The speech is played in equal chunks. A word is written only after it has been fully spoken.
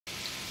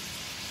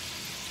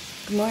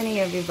Good morning,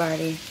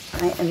 everybody.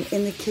 I am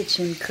in the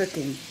kitchen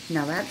cooking.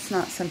 Now, that's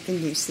not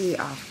something you see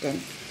often.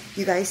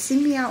 You guys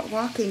see me out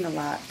walking a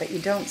lot, but you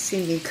don't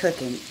see me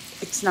cooking.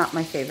 It's not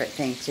my favorite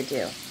thing to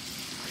do.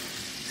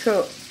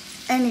 So,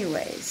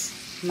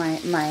 anyways,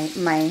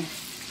 my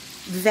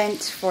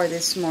vent for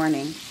this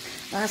morning.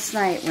 Last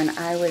night when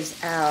I was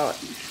out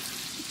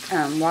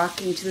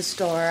walking to the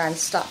store, I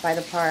stopped by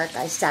the park,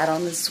 I sat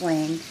on the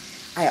swing.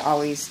 I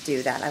always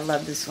do that. I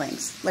love the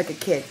swings, like a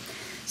kid.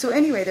 So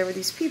anyway, there were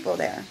these people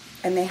there,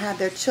 and they had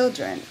their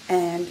children,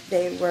 and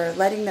they were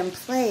letting them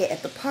play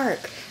at the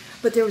park.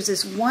 But there was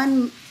this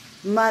one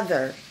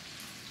mother,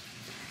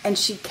 and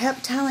she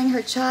kept telling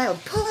her child,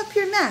 pull up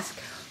your mask,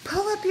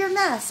 pull up your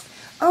mask.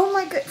 Oh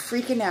my God,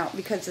 freaking out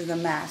because of the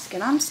mask.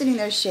 And I'm sitting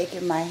there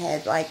shaking my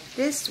head like,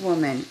 this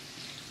woman.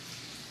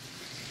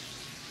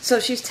 So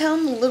she's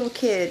telling the little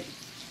kid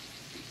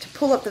to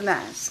pull up the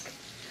mask.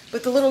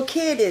 But the little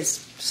kid is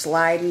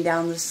sliding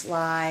down the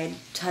slide,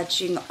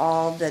 touching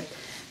all the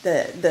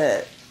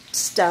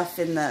stuff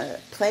in the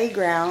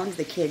playground,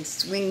 the kids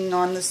swinging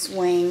on the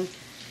swing.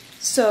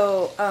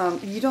 So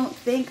you don't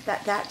think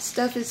that that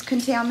stuff is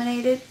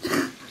contaminated?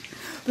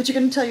 But you're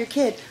going to tell your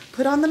kid,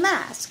 put on the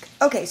mask.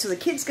 Okay, so the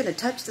kid's going to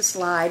touch the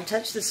slide,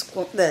 touch the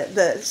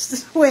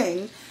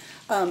swing,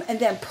 and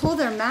then pull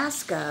their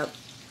mask up.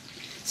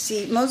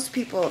 See, most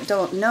people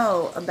don't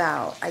know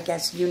about, I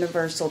guess,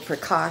 universal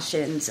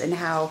precautions and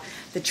how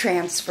the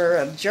transfer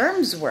of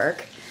germs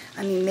work.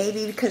 I mean,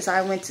 maybe because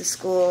I went to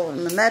school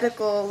in the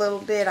medical a little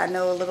bit, I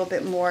know a little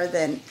bit more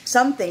than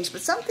some things,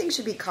 but some things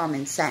should be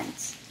common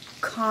sense.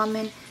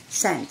 Common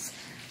sense.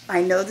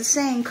 I know the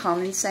saying,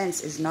 common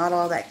sense is not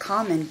all that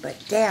common, but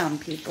damn,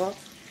 people.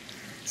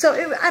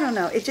 So, I don't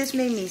know, it just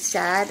made me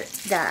sad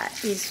that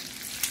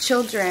these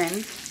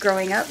children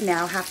growing up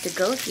now have to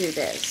go through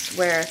this,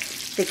 where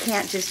they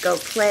can't just go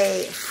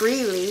play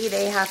freely.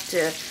 They have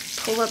to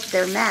pull up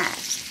their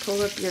mask,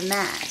 pull up your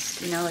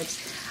mask. You know,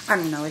 I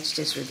don't know, it's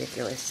just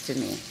ridiculous to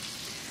me.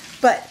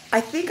 But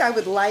I think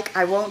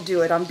I won't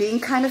do it. I'm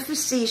being kind of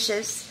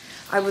facetious.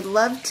 I would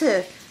love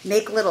to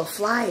make little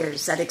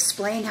flyers that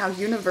explain how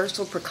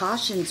universal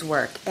precautions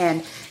work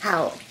and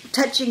how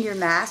touching your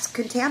mask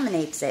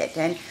contaminates it.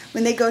 And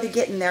when they go to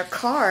get in their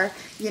car,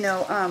 you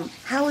know,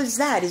 how is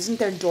that? Isn't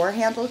their door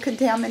handle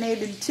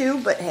contaminated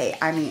too? But hey,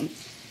 I mean,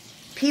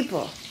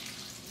 people,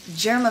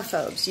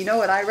 germaphobes, you know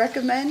what I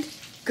recommend?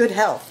 Good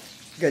health,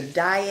 good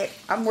diet.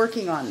 I'm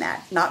working on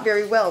that. Not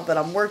very well, but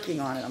I'm working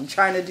on it. I'm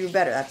trying to do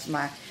better. That's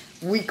my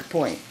weak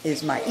point,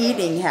 is my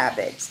eating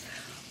habits.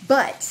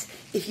 But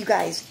if you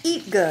guys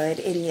eat good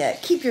and you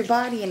keep your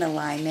body in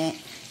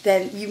alignment,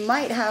 then you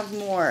might have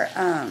more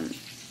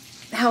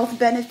health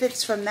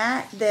benefits from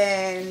that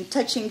than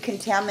touching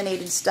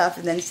contaminated stuff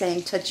and then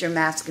saying touch your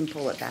mask and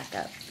pull it back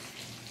up.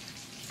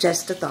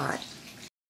 Just a thought.